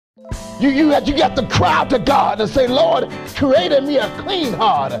You got to cry out to God and say, Lord, create in me a clean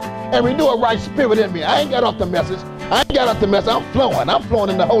heart and renew a right spirit in me. I ain't got off the message. I'm flowing. I'm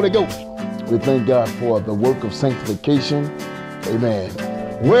flowing in the Holy Ghost. We thank God for the work of sanctification. Amen.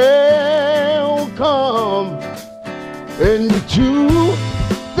 Welcome into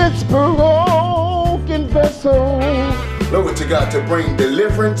this broken vessel. Glory to God, to bring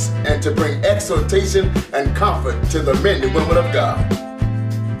deliverance and to bring exhortation and comfort to the men and women of God.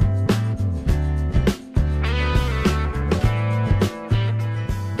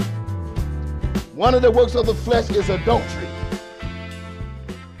 One of the works of the flesh is adultery.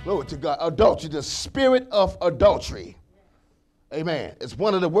 Glory to God. Adultery, the spirit of adultery. Amen. It's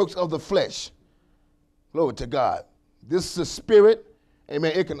one of the works of the flesh. Glory to God. This is a spirit.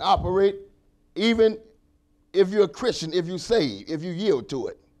 Amen. It can operate even if you're a Christian, if you save, if you yield to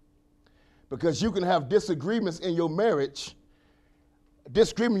it. Because you can have disagreements in your marriage,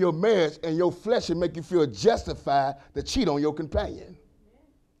 and your flesh will make you feel justified to cheat on your companion.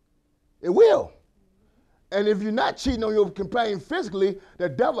 It will. And if you're not cheating on your companion physically, the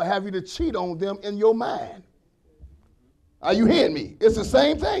devil have you to cheat on them in your mind. Are you hearing me? It's the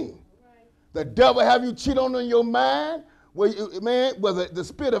same thing. The devil have you cheat on in your mind, where the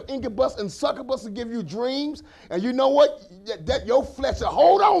spirit of incubus and succubus will give you dreams, and you know what? That your flesh will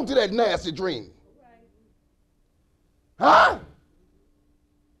hold on to that nasty dream. Huh?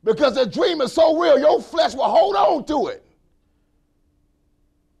 Because the dream is so real, your flesh will hold on to it.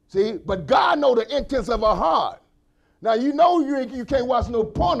 See, but God knows the intents of our heart. Now, you know you can't watch no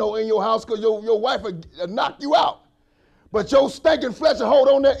porno in your house because your wife will knock you out. But your stinking flesh will hold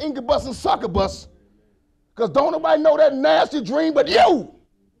on that incubus and succubus, because don't nobody know that nasty dream but you.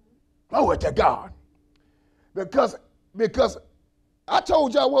 Glory to God. Because I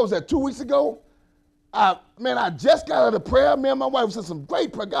told y'all, what was that, 2 weeks ago? I just got out of prayer. Me and my wife said some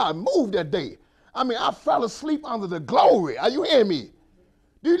great prayer. God moved that day. I fell asleep under the glory. Are you hearing me?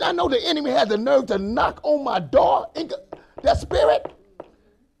 Do you not know the enemy had the nerve to knock on my door? That spirit?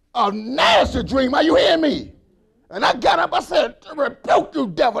 A nasty dream. Are you hearing me? And I got up. I said, rebuke you,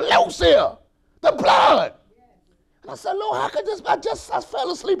 devil. Loose here. The blood. And I said, Lord, how could this? I fell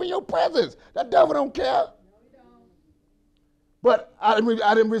asleep in your presence. That devil don't care. But I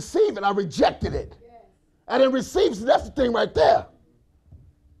didn't receive it. I rejected it. I didn't receive it. So that's the thing right there.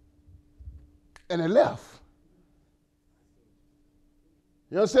 And it left.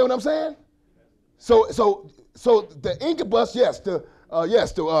 You understand what I'm saying? So the incubus, the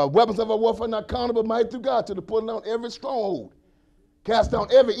weapons of our warfare not carnal but mighty through God to the pulling down every stronghold, cast down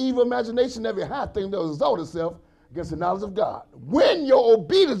every evil imagination, every high thing that will exalt itself against the knowledge of God. When your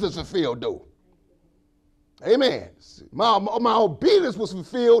obedience is fulfilled, though. Amen. My obedience was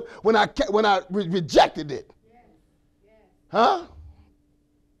fulfilled when I rejected it. Huh?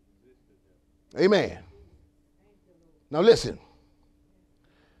 Amen. Now listen.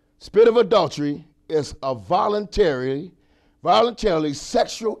 Spirit of adultery is a voluntarily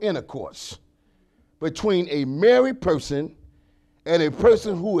sexual intercourse between a married person and a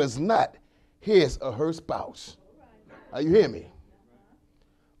person who is not his or her spouse. Are you hearing me?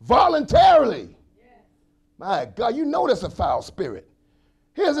 Voluntarily. My God, you know that's a foul spirit.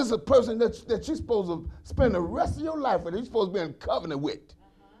 Here's this a person that you're supposed to spend the rest of your life with. You're supposed to be in covenant with.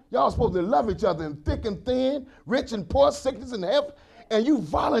 Y'all supposed to love each other in thick and thin, rich and poor, sickness and health. And you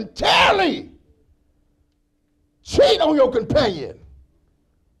voluntarily cheat on your companion.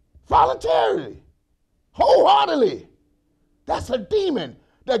 Voluntarily. Wholeheartedly. That's a demon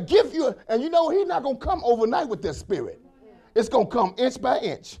that gives you, and you know he's not going to come overnight with that spirit. It's going to come inch by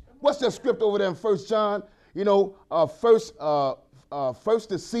inch. What's that script over there in 1 John? You know, first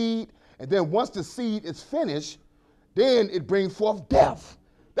the seed, and then once the seed is finished, then it brings forth death.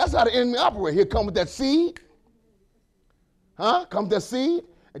 That's how the enemy operates. He'll come with that seed. Come that seed,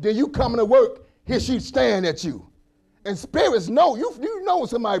 and then you coming to work, here she's staring at you. And spirits know, you know when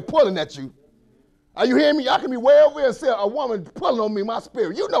somebody pulling at you. Are you hearing me? I can be way over here and say a woman pulling on me, my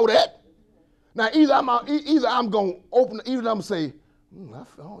spirit. You know that. Now either I'm going to open, either I'm going to say,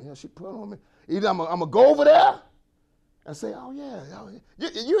 oh yeah, she pulling on me. Either I'm going to go over there and say, oh yeah.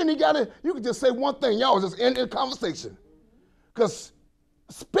 You can just say one thing. Y'all just end the conversation. Because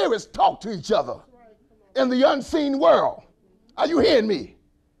spirits talk to each other in the unseen world. Are you hearing me?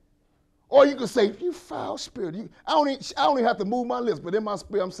 Or you can say, you foul spirit. I only have to move my lips, but in my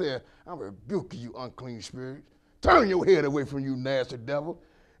spirit I'm saying, I rebuke you, unclean spirit. Turn your head away from you, nasty devil.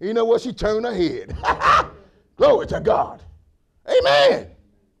 And you know what? She turned her head. Glory to God. Amen.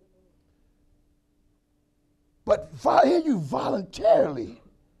 But here you voluntarily.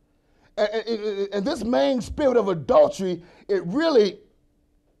 And this main spirit of adultery, it really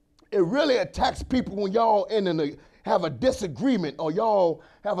it really attacks people when y'all have a disagreement or y'all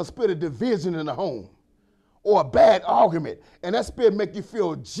have a spirit of division in the home or a bad argument, and that spirit make you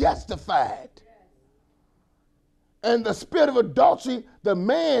feel justified. And the spirit of adultery, the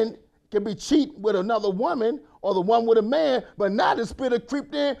man can be cheating with another woman or the one with a man, but now the spirit of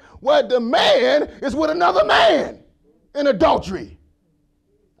creeped in where the man is with another man in adultery.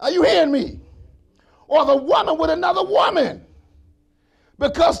 Are you hearing me? Or the woman with another woman.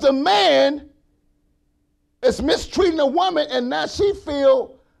 Because the man is mistreating a woman and now she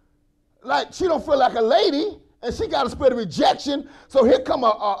feel like she don't feel like a lady and she got a spirit of rejection. So here come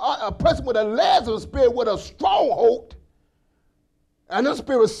a person with a Lazarus spirit with a stronghold. And this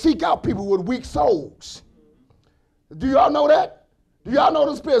spirit seek out people with weak souls. Do y'all know that? Do y'all know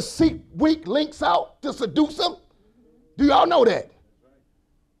the spirit seek weak links out to seduce them? Do y'all know that?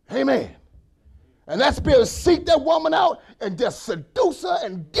 Amen. And that spirit seek that woman out and just seduce her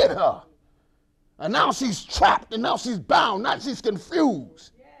and get her. And now she's trapped and now she's bound. Now she's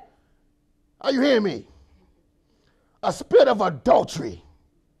confused. Yes. Are you hearing me? A spirit of adultery.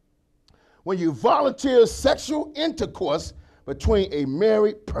 When you volunteer sexual intercourse between a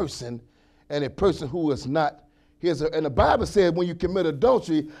married person and a person who is not. And the Bible said when you commit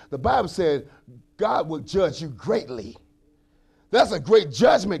adultery, the Bible said God will judge you greatly. That's a great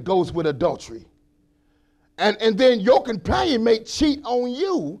judgment goes with adultery. And then your companion may cheat on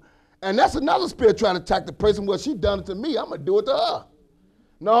you, and that's another spirit trying to attack the person. Well, she done it to me, I'm going to do it to her.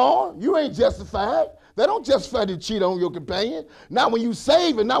 No, you ain't justified. They don't justify to cheat on your companion. Not when you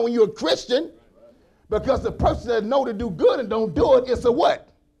save and not when you're a Christian. Because the person that know to do good and don't do it, it's a what?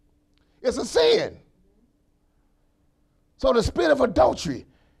 It's a sin. So the spirit of adultery,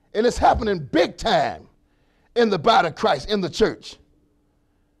 and it's happening big time in the body of Christ, in the church.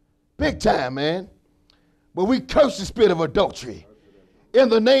 Big time, man. But we curse the spirit of adultery. In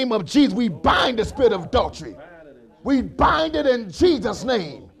the name of Jesus, we bind the spirit of adultery. We bind it in Jesus'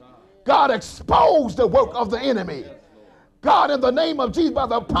 name. God exposed the work of the enemy. God, in the name of Jesus, by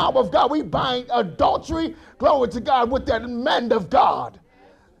the power of God, we bind adultery, glory to God, with that man of God.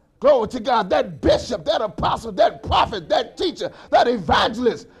 Glory to God, that bishop, that apostle, that prophet, that teacher, that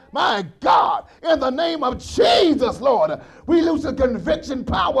evangelist. My God, in the name of Jesus, Lord, we lose the conviction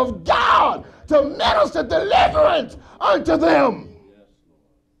power of God to minister deliverance unto them.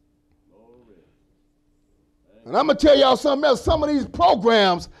 And I'm going to tell y'all something else. Some of these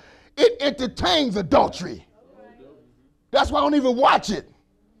programs, it entertains adultery. That's why I don't even watch it.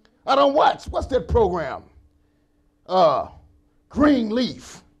 I don't watch. What's that program?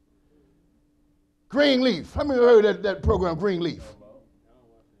 Greenleaf. Greenleaf. How many heard that program, Greenleaf?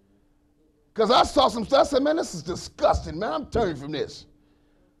 Because I saw some stuff. I said, man, this is disgusting, man. I'm turning from this.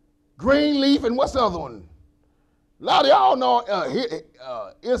 Greenleaf, and what's the other one? A lot of y'all know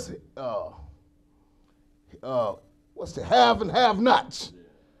what's the have and have nots.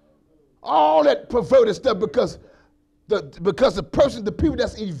 All that perverted stuff because the people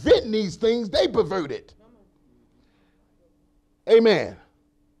that's inventing these things, they pervert it. Amen.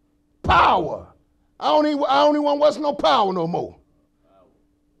 Power. I don't even want to watch no power no more.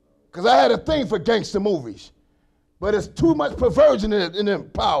 Because I had a thing for gangster movies. But it's too much perversion in them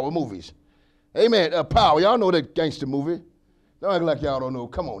power movies. Amen. Power. Y'all know that gangster movie. Don't act like y'all don't know.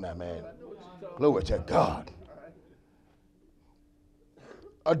 Come on now, man. Glory to God.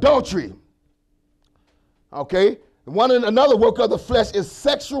 Adultery. Okay. Another work of the flesh is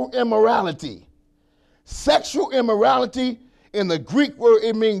sexual immorality. Sexual immorality, in the Greek word,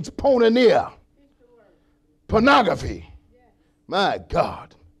 it means porneia. Pornography. My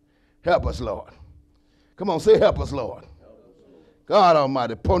God. Help us, Lord. Come on, say help us, Lord. God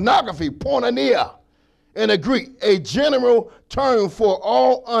Almighty. Pornography, porneia, in the Greek, a general term for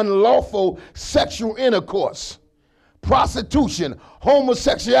all unlawful sexual intercourse, prostitution,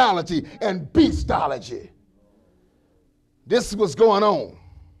 homosexuality, and beastology. This was going on.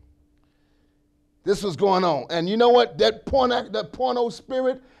 This was going on. And you know what? That porno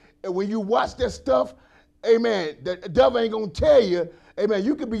spirit, when you watch that stuff, amen, the devil ain't going to tell you, amen,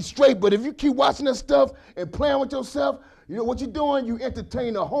 you can be straight, but if you keep watching that stuff and playing with yourself, you know what you're doing? You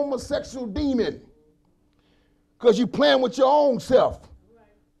entertain a homosexual demon because you're playing with your own self.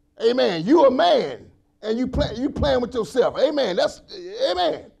 Amen. You a man, and you playing with yourself. Amen. That's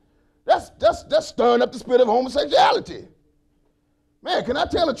stirring up the spirit of homosexuality. Man, can I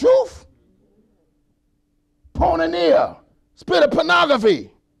tell the truth? Porneia, spirit of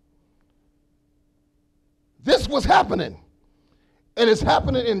pornography. This was happening. And it's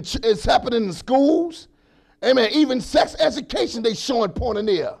happening in schools. Amen. Even sex education, they showing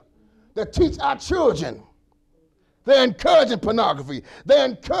porneia that teach our children They're encouraging pornography. They're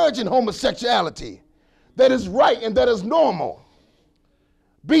encouraging homosexuality. That is right and that is normal.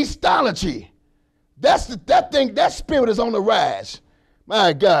 Beastology. That spirit is on the rise.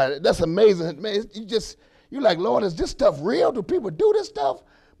 My God, that's amazing. Man, you're like, Lord, is this stuff real? Do people do this stuff?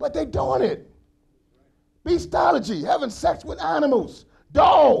 But they're doing it. Beastology, having sex with animals,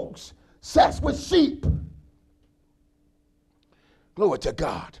 dogs, sex with sheep. Glory to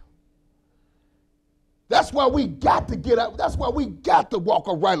God. That's why we got to get up. That's why we got to walk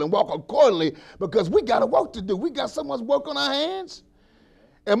uprightly and walk accordingly, because we got a work to do. We got so much work on our hands.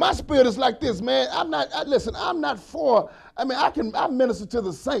 And my spirit is like this, man. I minister to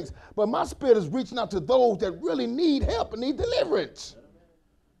the saints, but my spirit is reaching out to those that really need help and need deliverance.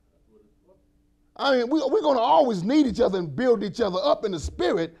 I mean, we're going to always need each other and build each other up in the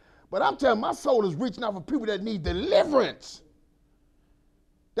spirit, but I'm telling you, my soul is reaching out for people that need deliverance,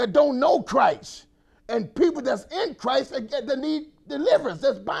 that don't know Christ, and people that's in Christ that need deliverance,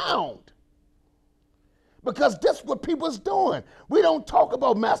 that's bound. Because that's what people's doing. We don't talk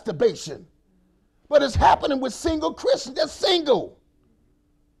about masturbation, but it's happening with single Christians. They're single.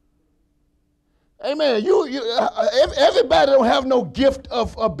 Amen. Everybody don't have no gift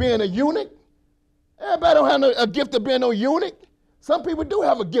of being a eunuch. Everybody don't have a gift of being no eunuch. Some people do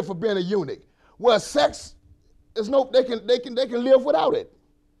have a gift of being a eunuch. Well, sex is they can live without it.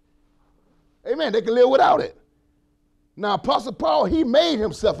 Amen. They can live without it. Now, Apostle Paul, he made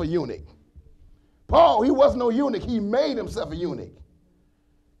himself a eunuch. Paul, he wasn't no eunuch. He made himself a eunuch.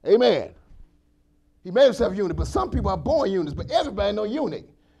 Amen. He made himself a eunuch. But some people are born eunuchs, but everybody no eunuch.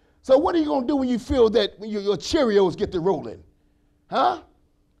 So what are you going to do when you feel that when your Cheerios get to rolling? Huh?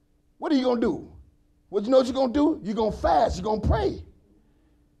 What are you going to do? Well, you know what you're going to do? You're going to fast. You're going to pray.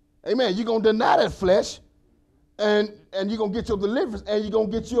 Amen. You're going to deny that flesh, and you're going to get your deliverance, and you're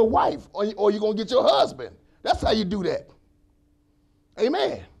going to get your wife, or you're going to get your husband. That's how you do that.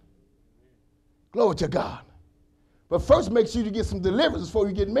 Amen. Glory to God. But first, make sure you get some deliverance before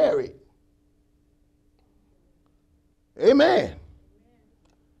you get married. Amen.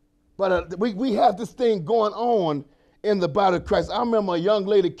 But we have this thing going on in the body of Christ. I remember a young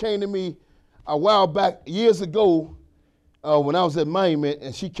lady came to me a while back, years ago, when I was at Miami,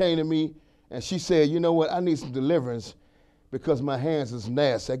 and she came to me and she said, you know what, I need some deliverance because my hands is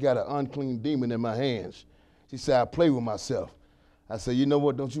nasty. I got an unclean demon in my hands. She said, I play with myself. I said, you know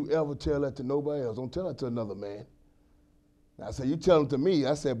what, don't you ever tell that to nobody else. Don't tell that to another man. I said, you tell them to me.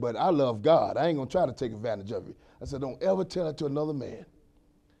 I said, but I love God. I ain't going to try to take advantage of you. I said, don't ever tell that to another man.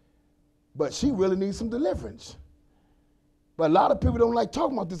 But she really needs some deliverance. But a lot of people don't like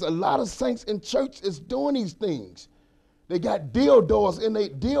talking about this. A lot of saints in church is doing these things. They got dildos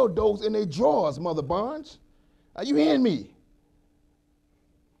in their drawers, Mother Barnes. Are you hearing me?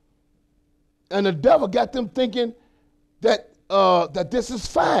 And the devil got them thinking that this is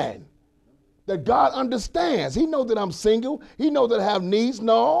fine, that God understands. He knows that I'm single. He knows that I have needs.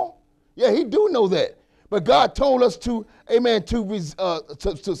 No. Yeah, he do know that. But God told us to, amen,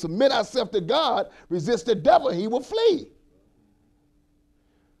 to submit ourselves to God, resist the devil, and he will flee.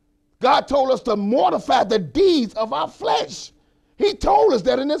 God told us to mortify the deeds of our flesh. He told us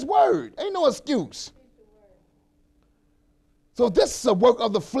that in his word. Ain't no excuse. So this is a work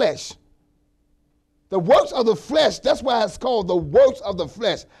of the flesh. The works of the flesh, that's why it's called the works of the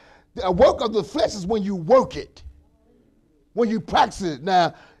flesh. The work of the flesh is when you work it, when you practice it.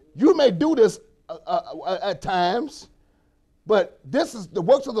 Now, you may do this at times, but this is the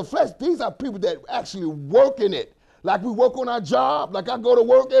works of the flesh. These are people that actually work in it. Like we work on our job, like I go to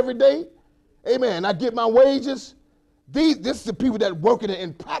work every day. Amen. I get my wages. This is the people that work in it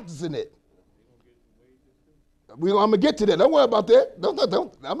and practicing it. I'm going to get to that. Don't worry about that. Don't.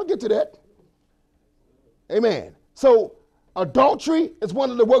 I'm going to get to that. Amen. So adultery is one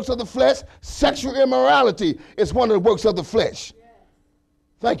of the works of the flesh. Sexual immorality is one of the works of the flesh. Yes.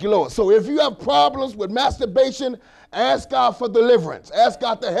 Thank you, Lord. So if you have problems with masturbation, ask God for deliverance. Ask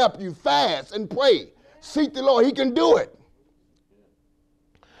God to help you. Fast and pray. Seek the Lord. He can do it.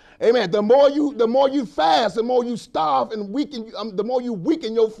 Amen. The more you fast, the more you starve and weaken, the more you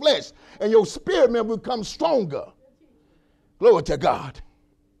weaken your flesh, and your spirit man will become stronger. Glory to God.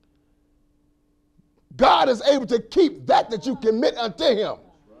 God is able to keep that you commit unto him.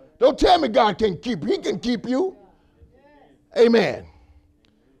 Don't tell me God can't keep you. He can keep you. Amen.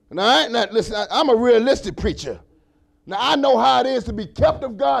 Now, listen, I'm a realistic preacher. Now, I know how it is to be kept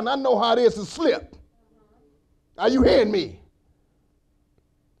of God, and I know how it is to slip. Are you hearing me?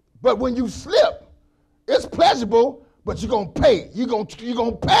 But when you slip, it's pleasurable, but you're going to pay. You're going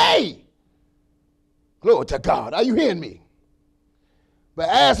to pay. Glory to God. Are you hearing me? But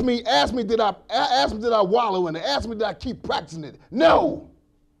ask me, did I wallow in it? Ask me, did I keep practicing it? No.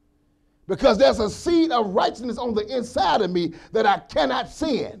 Because there's a seed of righteousness on the inside of me that I cannot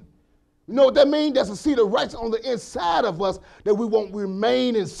sin. You know what that means? There's a seed of righteousness on the inside of us that we won't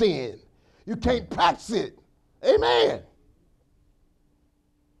remain in sin. You can't practice it. Amen.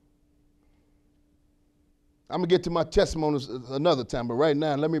 I'm going to get to my testimonies another time, but right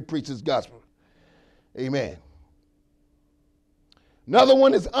now, let me preach this gospel. Amen. Another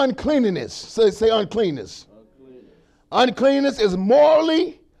one is uncleanness. Say uncleanness. Uncleanness is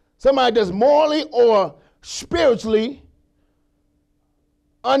morally, somebody that's morally or spiritually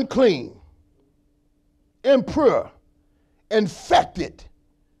unclean, impure, infected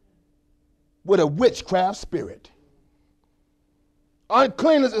with a witchcraft spirit.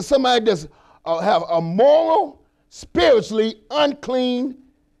 Uncleanness is somebody that's have a moral, spiritually unclean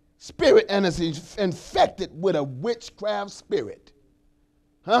spirit and is infected with a witchcraft spirit.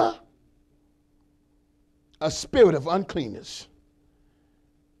 Huh? A spirit of uncleanness.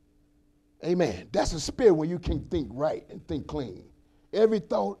 Amen. That's a spirit where you can think right and think clean. Every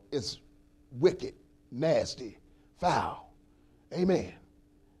thought is wicked, nasty, foul. Amen.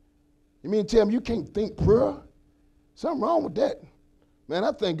 You mean tell me you can't think pure? Something wrong with that. Man,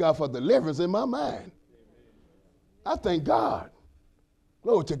 I thank God for deliverance in my mind. I thank God.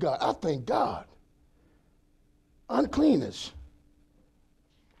 Glory to God. I thank God. Uncleanness.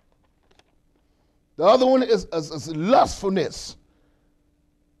 The other one is lustfulness.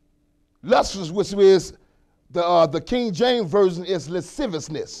 Lustfulness, which is the King James Version, is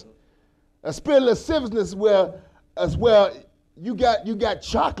lasciviousness. A spirit of lasciviousness is where you got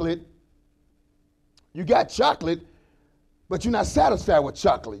chocolate. You got chocolate, but you're not satisfied with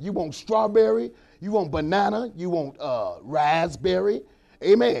chocolate. You want strawberry, you want banana, you want raspberry.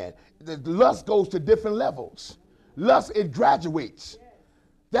 Amen. The lust goes to different levels. Lust, it graduates.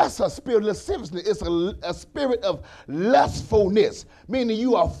 That's a spirit of lasciviousness. It's a spirit of lustfulness, meaning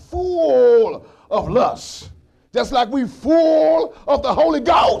you are full of lust. Just like we full of the Holy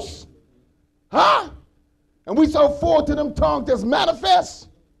Ghost. Huh? And we so full to them tongues that's manifest.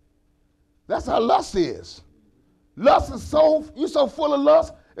 That's how lust is. Lust is you so full of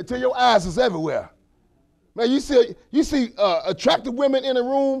lust until your eyes is everywhere. Man, you see attractive women in a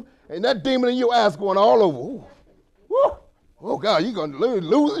room and that demon in your eyes going all over. Ooh. Woo. Oh, God, you're going to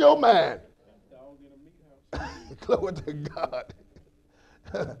lose your mind. Glory to God.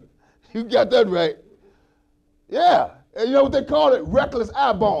 You got that right. Yeah. And you know what they call it? Reckless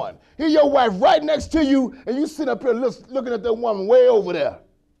eyeborn. Here your wife right next to you, and you sit up here looking at that woman way over there.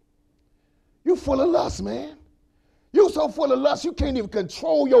 You full of lust, man. You so full of lust, you can't even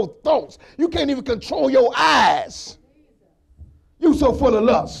control your thoughts. You can't even control your eyes. You so full of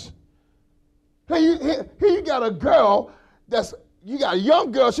lust. Here you got a girl you got a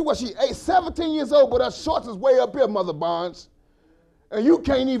young girl, she 17 years old, but her shorts is way up here, Mother Barnes. And you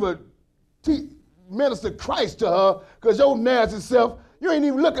can't even minister Christ to her because your nasty self, you ain't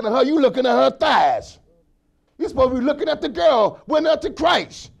even looking at her, you looking at her thighs. You're supposed to be looking at the girl, winning her to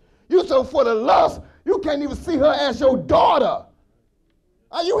Christ. You so full of lust, you can't even see her as your daughter.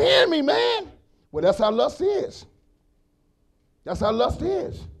 Are you hearing me, man? Well, that's how lust is. That's how lust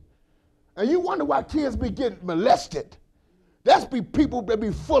is. And you wonder why kids be getting molested. That's people that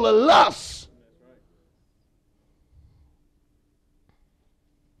be full of lust.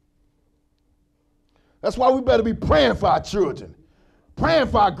 That's why we better be praying for our children. Praying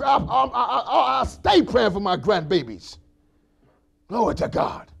for I stay praying for my grandbabies. Glory to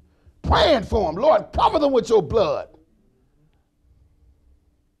God. Praying for them. Lord, cover them with your blood.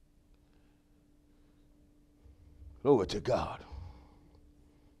 Glory to God.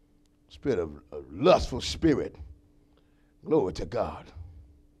 Spirit of a lustful spirit. Glory to God.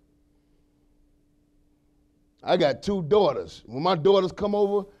 I got 2 daughters. When my daughters come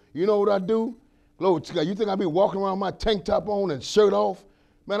over, you know what I do? Glory to God. You think I be walking around with my tank top on and shirt off?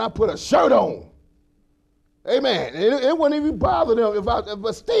 Man, I put a shirt on. Amen. It wouldn't even bother them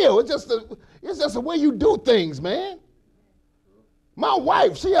but still, it's just the way you do things, man. My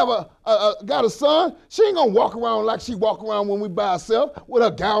wife, she got a son. She ain't gonna walk around like she walk around when we by herself with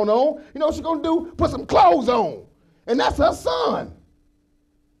her gown on. You know what she gonna do? Put some clothes on. And that's her son.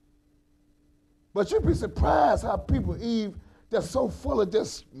 But you'd be surprised how people, Eve, they're so full of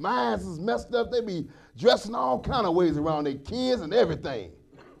just minds is messed up. They be dressing all kind of ways around their kids and everything.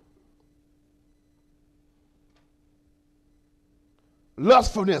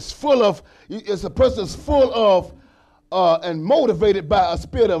 Lustfulness, it's a person that's full of and motivated by a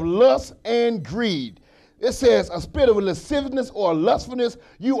spirit of lust and greed. It says a spirit of lasciviousness or lustfulness,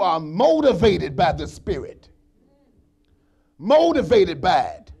 you are motivated by the spirit. motivated by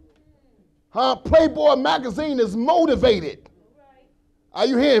it. Huh? Playboy magazine is motivated. Are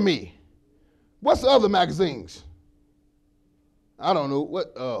you hearing me? What's the other magazines? I don't know.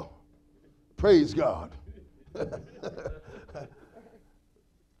 What? Praise God.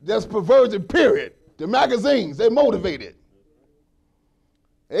 That's perversion, period. The magazines, they're motivated.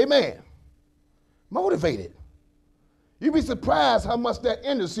 Amen. Motivated. You'd be surprised how much that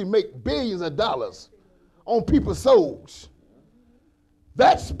industry make billions of dollars on people's souls.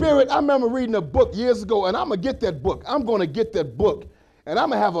 That spirit, I remember reading a book years ago, and I'm going to get that book. I'm going to get that book, and I'm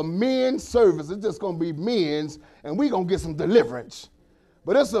going to have a men's service. It's just going to be men's, and we're going to get some deliverance.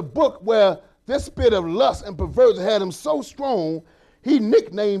 But it's a book where this spirit of lust and perversion had him so strong, he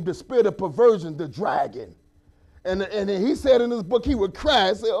nicknamed the spirit of perversion the dragon. And he said in his book, he would cry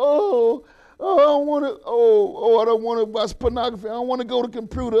and say, I don't want to watch pornography. I don't want to go to the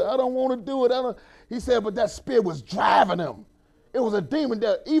computer. I don't want to do it. He said, but that spirit was driving him. It was a demon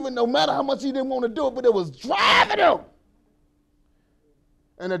that even no matter how much he didn't want to do it, but it was driving him.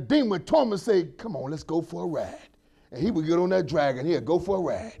 And the demon told him to say, come on, let's go for a ride. And he would get on that dragon here, go for a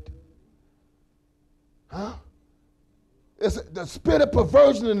ride. Huh? The spirit of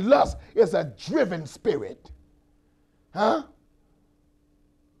perversion and lust is a driven spirit. Huh?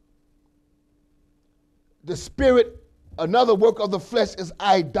 The spirit, another work of the flesh is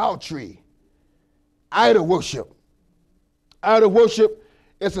idolatry, idol worship. Idol worship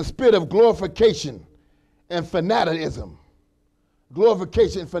is a spirit of glorification and fanaticism.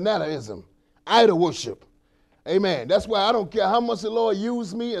 Glorification and fanaticism. Idol worship. Amen. That's why I don't care how much the Lord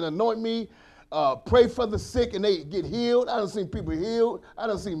use me and anoint me, pray for the sick and they get healed. I done seen people healed. I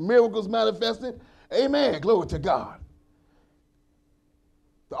done seen miracles manifested. Amen. Glory to God.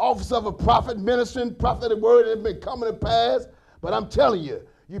 The office of a prophet, ministering, prophetic word has been coming to pass. But I'm telling you,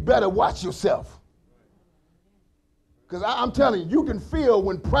 you better watch yourself. Because I'm telling you, you can feel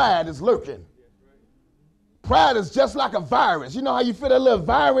when pride is lurking. Pride is just like a virus. You know how you feel that little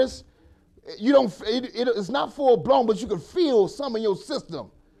virus? You don't. It's not full blown, but you can feel some in your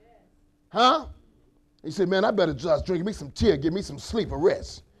system. Huh? You say, man, I better just drink me some tea, give me some sleep or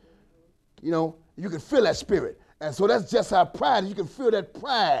rest. You know, you can feel that spirit. And so that's just how pride is. You can feel that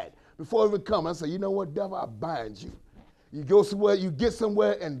pride before it even comes. I say, you know what, devil, I bind you. You go somewhere, you get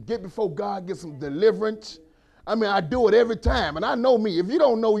somewhere and get before God, get some deliverance. I mean, I do it every time. And I know me. If you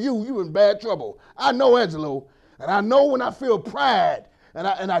don't know you in bad trouble. I know Angelo. And I know when I feel pride and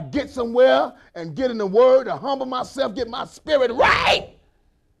I get somewhere and get in the word and humble myself, get my spirit right.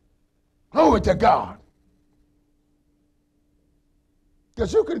 Glory to God.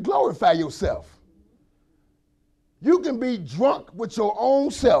 Because you can glorify yourself. You can be drunk with your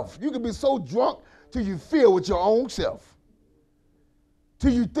own self. You can be so drunk till you feel with your own self.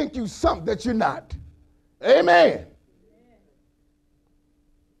 Till you think you're something that you're not. Amen.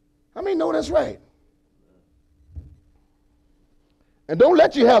 I mean, no, that's right. And don't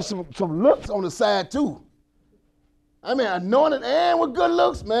let you have some looks on the side too. I mean, anointed and with good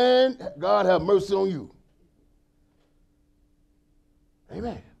looks, man, God have mercy on you.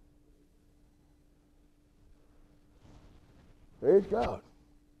 Amen. Praise God.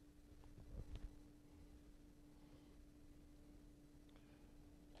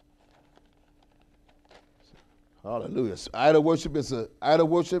 Hallelujah. So idol worship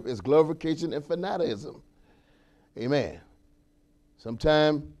is glorification and fanaticism. Amen.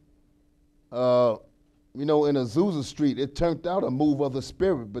 Sometime, in Azusa Street, it turned out a move of the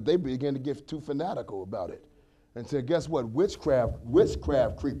spirit, but they began to get too fanatical about it. And so guess what?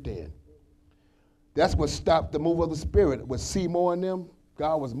 Witchcraft creeped in. That's what stopped the move of the spirit. With Seymour and them,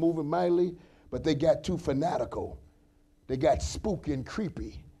 God was moving mightily, but they got too fanatical. They got spooky and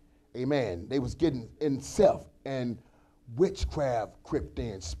creepy. Amen. They was getting in self, and witchcraft crept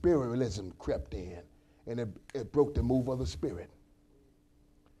in, spiritualism crept in, and it broke the move of the spirit.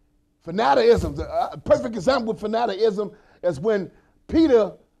 Fanaticism, a perfect example of fanaticism is when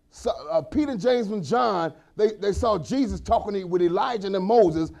Peter, James, and John, they saw Jesus talking with Elijah and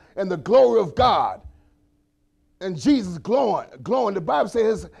Moses and the glory of God. And Jesus glowing. The Bible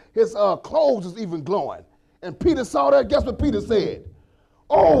says his clothes was even glowing. And Peter saw that. Guess what Peter said?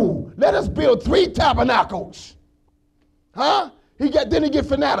 Oh, let us build 3 tabernacles. Huh? Then he get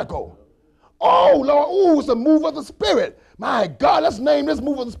fanatical. Oh, Lord, it's a move of the Spirit. My God, let's name this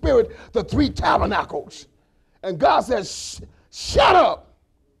move of the Spirit the 3 tabernacles. And God says, shut up.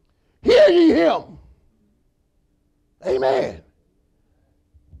 Hear ye him. Amen.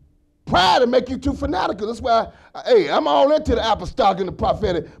 Pride will make you too fanatical. That's why, I'm all into the apostolic and the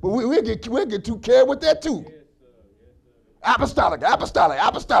prophetic, but we'll get too carried with that too. Apostolic, apostolic,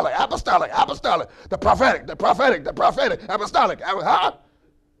 apostolic, apostolic, apostolic. The prophetic, the prophetic, the prophetic, apostolic. Huh?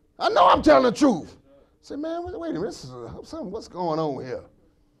 I know I'm telling the truth. I say, man, wait a minute. This is something. What's going on here?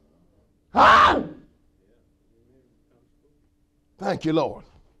 Huh? Thank you, Lord.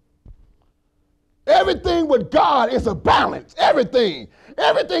 Everything with God is a balance. Everything.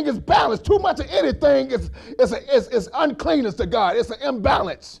 Everything is balanced. Too much of anything is uncleanness to God. It's an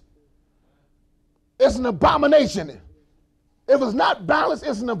imbalance. It's an abomination. If it's not balanced,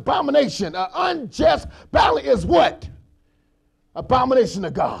 it's an abomination. An unjust balance is what? Abomination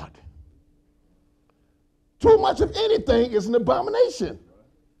to God. Too much of anything is an abomination.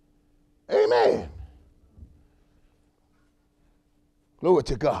 Amen. Glory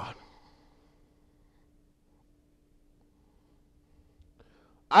to God.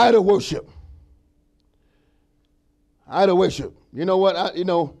 Idol worship. Idol worship. You know what?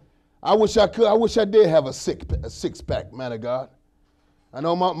 I wish I could. I wish I did have a six-pack, man of God. I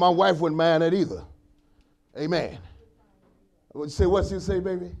know my wife wouldn't mind that either. Amen. What's you say,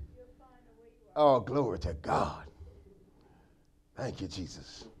 baby? Oh, glory to God. Thank you,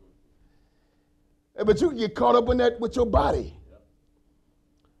 Jesus. But you can get caught up in that with your body.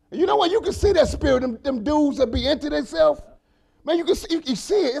 And you know what? You can see that spirit, them dudes that be into themselves. Man, you can see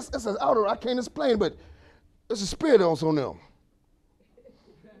it. It's an outer, I can't explain, but there's a spirit on them.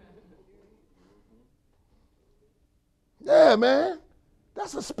 Yeah, man.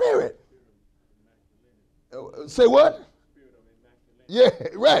 That's a spirit. Say what? Yeah,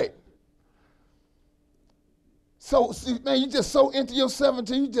 right. So, see, man, you just so into yourself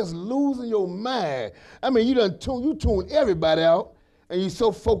until you just losing your mind. I mean, you tune everybody out, and you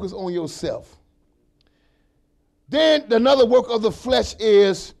so focused on yourself. Then another work of the flesh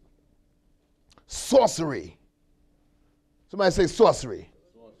is sorcery. Somebody say sorcery.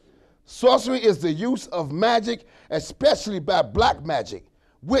 Sorcery is the use of magic, especially by black magic,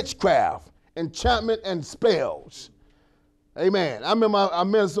 witchcraft, enchantment, and spells. Amen. I remember I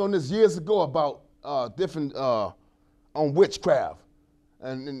ministered on this years ago about different on witchcraft.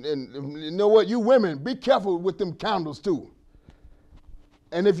 And you know what? You women, be careful with them candles too.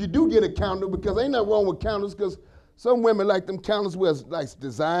 And if you do get a candle, because ain't nothing wrong with candles, because some women like them candles with like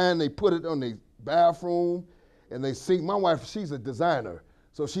design, they put it on their bathroom and they sing. My wife, she's a designer,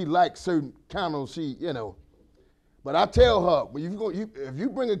 so she likes certain candles, But I tell her, if you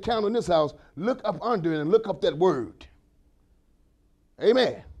bring a candle in this house, look up under it and look up that word.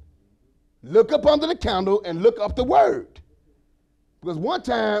 Amen. Look up under the candle and look up the word. Because one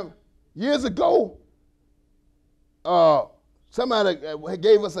time, years ago, somebody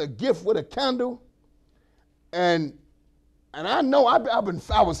gave us a gift with a candle, and I know I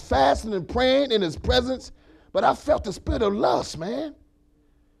was fasting and praying in his presence, but I felt the spirit of lust, man.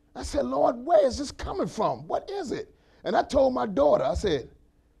 I said, Lord, where is this coming from? What is it? And I told my daughter, I said,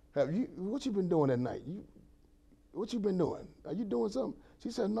 what you been doing at night? What you been doing? Are you doing something?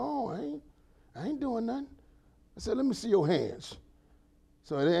 She said, no, I ain't doing nothing. I said, let me see your hands.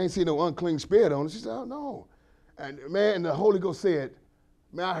 So they ain't see no unclean spirit on it. She said, oh, no. And man, the Holy Ghost said,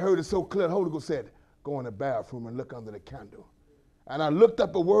 man, I heard it so clear. The Holy Ghost said, go in the bathroom and look under the candle. And I looked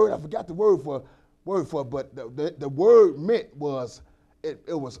up a word. I forgot the word for but the word meant was, it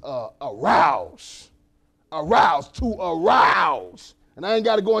was arouse. Arouse, to arouse. And I ain't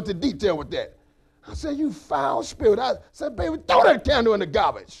got to go into detail with that. I said, you foul spirit. I said, baby, throw that candle in the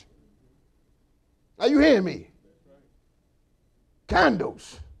garbage. Are you hearing me?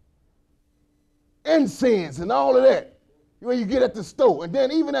 Candles, incense, and all of that. When you get at the store. And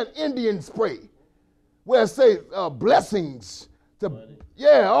then even that Indian spray, where it says blessings.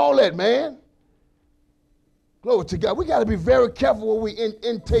 All that, man. Glory to God. We got to be very careful what we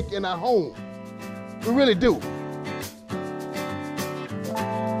intake in our home. We really do.